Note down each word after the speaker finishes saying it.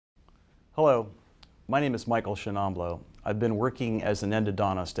Hello, my name is Michael Scianamblo. I've been working as an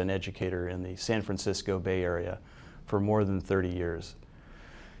endodontist and educator in the San Francisco Bay Area for more than 30 years.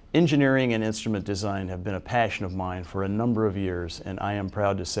 Engineering and instrument design have been a passion of mine for a number of years, and I am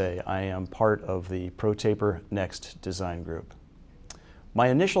proud to say I am part of the ProTaper Next design group. My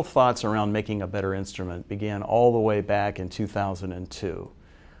initial thoughts around making a better instrument began all the way back in 2002.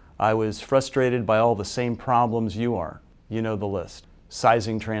 I was frustrated by all the same problems you are. You know the list.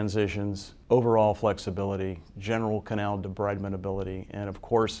 Sizing transitions, overall flexibility, general canal debridement ability, and of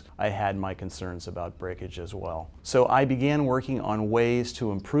course I had my concerns about breakage as well. So I began working on ways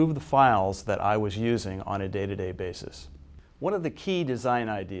to improve the files that I was using on a day-to-day basis. One of the key design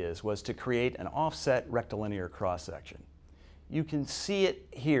ideas was to create an offset rectilinear cross-section. You can see it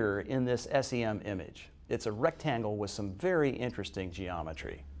here in this SEM image. It's a rectangle with some very interesting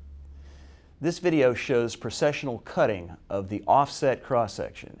geometry. This video shows processional cutting of the offset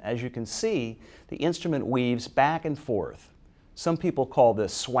cross-section. As you can see, the instrument weaves back and forth. Some people call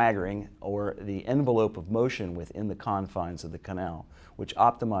this swaggering, or the envelope of motion within the confines of the canal, which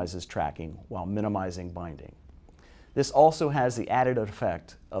optimizes tracking while minimizing binding. This also has the added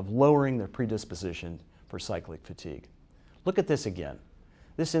effect of lowering the predisposition for cyclic fatigue. Look at this again.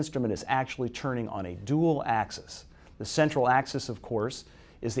 This instrument is actually turning on a dual axis. The central axis, of course,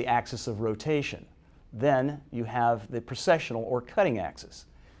 is the axis of rotation. Then you have the processional or cutting axis.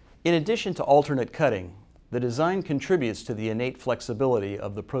 In addition to alternate cutting, the design contributes to the innate flexibility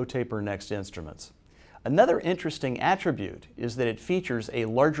of the ProTaper Next instruments. Another interesting attribute is that it features a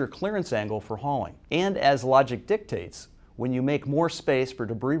larger clearance angle for hauling. And as logic dictates, when you make more space for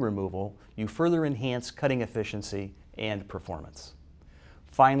debris removal, you further enhance cutting efficiency and performance.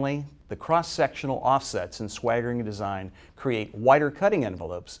 Finally, the cross-sectional offsets in swaggering design create wider cutting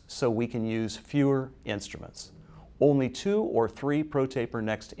envelopes so we can use fewer instruments. Only 2 or 3 ProTaper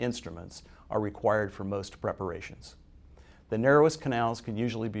Next instruments are required for most preparations. The narrowest canals can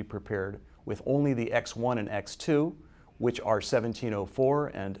usually be prepared with only the X1 and X2, which are 1704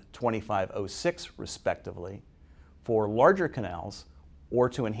 and 2506 respectively. For larger canals, or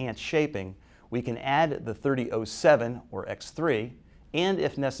to enhance shaping, we can add the 3007 or X3, and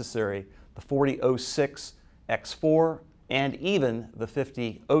if necessary, the 4006 X4 and even the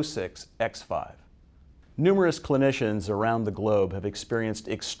 5006 X5. Numerous clinicians around the globe have experienced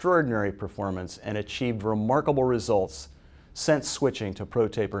extraordinary performance and achieved remarkable results since switching to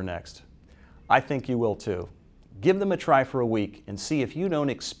ProTaper Next. I think you will too. Give them a try for a week and see if you don't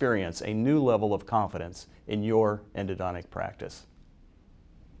experience a new level of confidence in your endodontic practice.